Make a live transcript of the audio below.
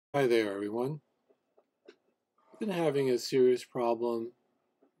Hi there, everyone. I've been having a serious problem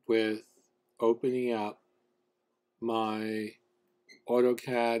with opening up my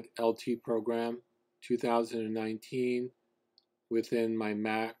AutoCAD LT program 2019 within my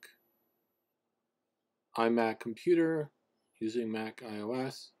iMac computer using Mac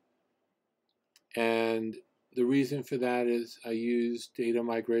iOS. And the reason for that is I use data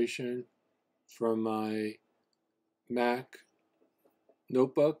migration from my Mac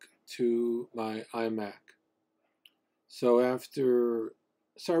notebook to my iMac. So after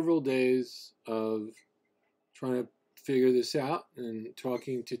several days of trying to figure this out and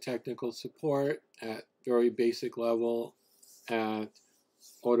talking to technical support at very basic level at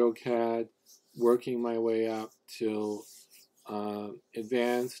AutoCAD, working my way up till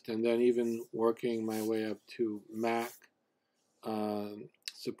advanced, and then even working my way up to Mac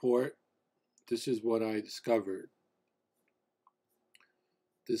support. This is what I discovered.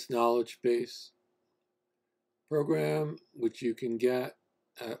 This knowledge base program, which you can get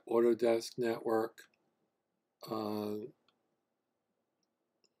at Autodesk Network.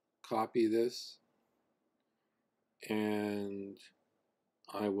 Copy this and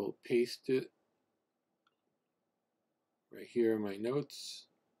I will paste it right here in my notes.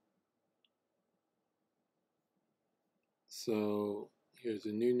 So here's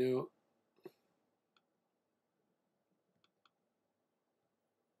a new note.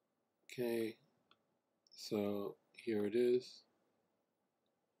 Okay, so here it is.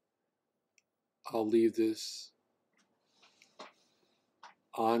 I'll leave this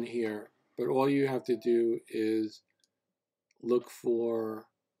on here, but all you have to do is look for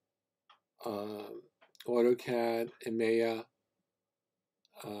AutoCAD EMEA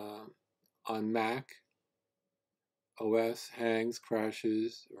on Mac OS hangs,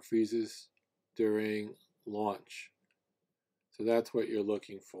 crashes, or freezes during launch. So that's what you're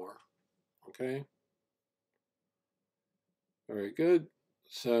looking for. Okay? Very good.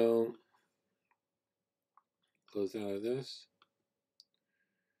 So close out of this.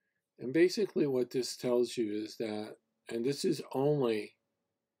 And basically what this tells you is that, and this is only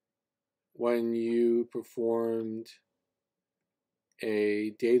when you performed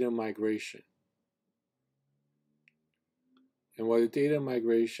a data migration. And what a data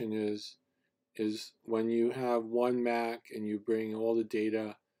migration is when you have one Mac and you bring all the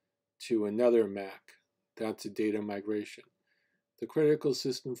data to another Mac. That's a data migration. The critical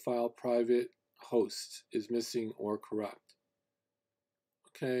system file private host is missing or corrupt.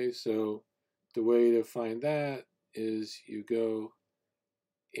 Okay, so the way to find that is you go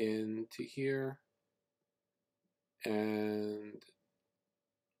into here and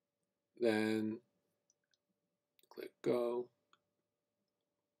then click go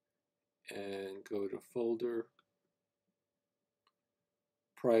and go to folder,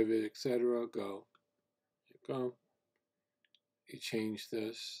 private, etc. Go. Go. You change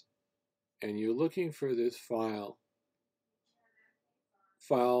this and you're looking for this file.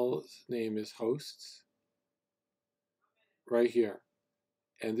 File's name is hosts right here.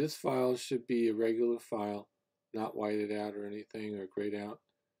 And this file should be a regular file, not whited out or anything or grayed out.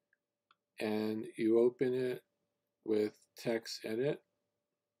 And you open it with text edit.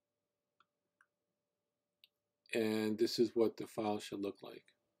 And this is what the file should look like.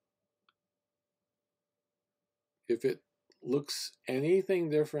 If it looks anything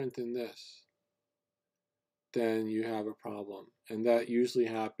different than this, then you have a problem. And that usually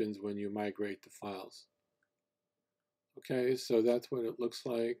happens when you migrate the files. Okay, so that's what it looks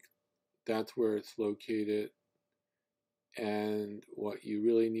like. That's where it's located. And what you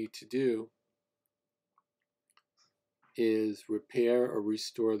really need to do is repair or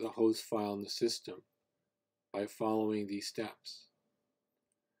restore the host file in the system by following these steps.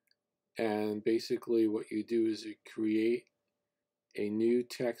 And basically what you do is you create a new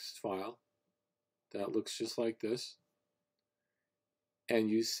text file that looks just like this, and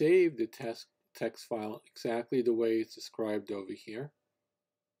you save the text file exactly the way it's described over here,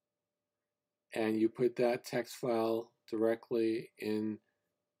 and you put that text file directly into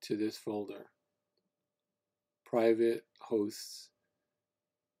this folder, private hosts.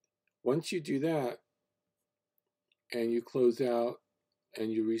 Once you do that and you close out and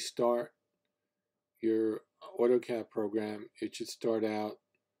you restart your AutoCAD program, it should start out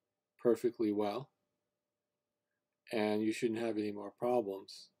perfectly well and you shouldn't have any more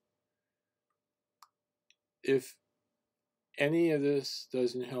problems. If any of this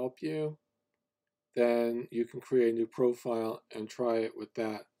doesn't help you, then you can create a new profile and try it with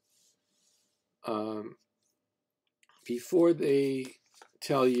that. Before they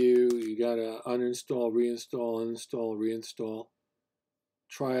tell you you gotta uninstall, reinstall, uninstall, reinstall,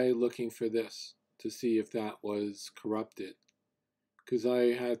 try looking for this to see if that was corrupted. Because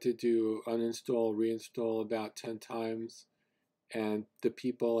I had to do uninstall, reinstall about 10 times, and the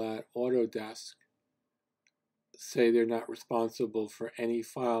people at Autodesk say they're not responsible for any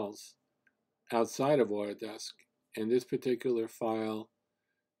files outside of Autodesk. And this particular file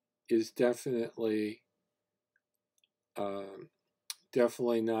is definitely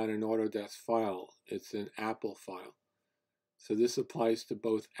definitely not an Autodesk file. It's an Apple file. So this applies to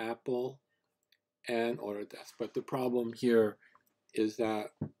both Apple and Autodesk. But the problem here is that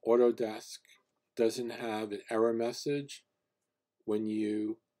Autodesk doesn't have an error message when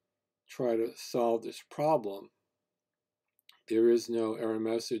you try to solve this problem. There is no error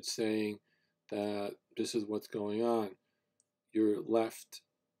message saying that this is what's going on. You're left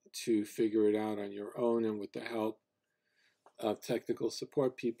to figure it out on your own and with the help of technical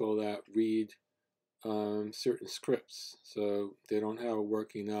support people that read certain scripts. So they don't have a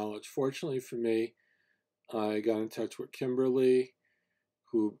working knowledge. Fortunately for me, I got in touch with Kimberly,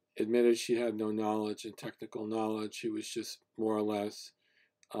 who admitted she had no knowledge and technical knowledge. She was just more or less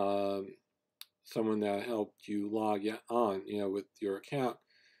someone that helped you log on, with your account.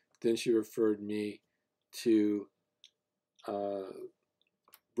 Then she referred me to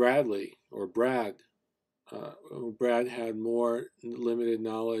Bradley, or Brad. Brad had more limited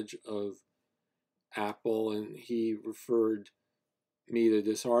knowledge of Apple, and he referred me to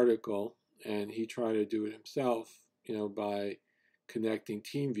this article, and he tried to do it himself, by connecting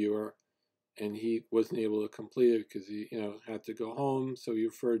TeamViewer, and he wasn't able to complete it because he, had to go home. So he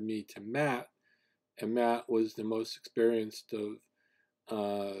referred me to Matt, and Matt was the most experienced of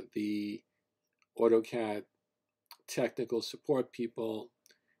the AutoCAD technical support people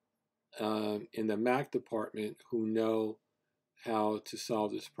in the Mac department who know how to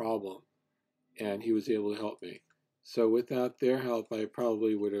solve this problem, and he was able to help me. So without their help, I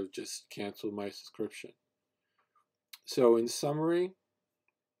probably would have just canceled my subscription. So in summary,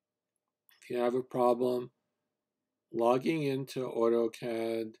 if you have a problem logging into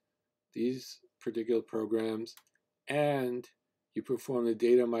AutoCAD, these particular programs, and you perform the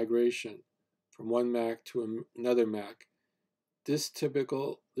data migration from one Mac to another Mac, this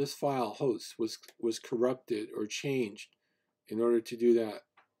file host was corrupted or changed. In order to do that,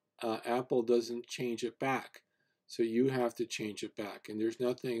 Apple doesn't change it back, so you have to change it back, and there's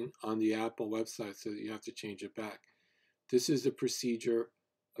nothing on the Apple website so that you have to change it back. This is the procedure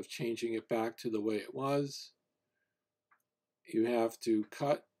of changing it back to the way it was. You have to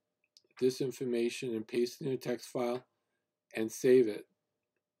cut this information and paste it in a text file and save it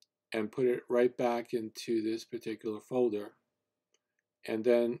and put it right back into this particular folder, and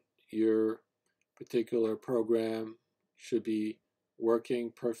then your particular program should be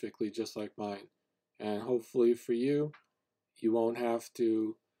working perfectly just like mine. And hopefully for you, you won't have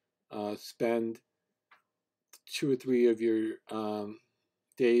to spend 2 or 3 of your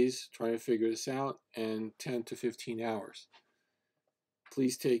days trying to figure this out, and 10 to 15 hours.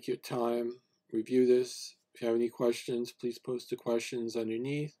 Please take your time, review this. If you have any questions, please post the questions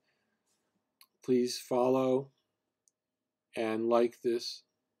underneath. Please follow and like this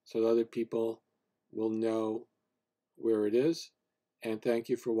so that other people will know where it is. And thank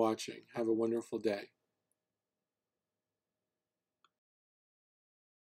you for watching. Have a wonderful day.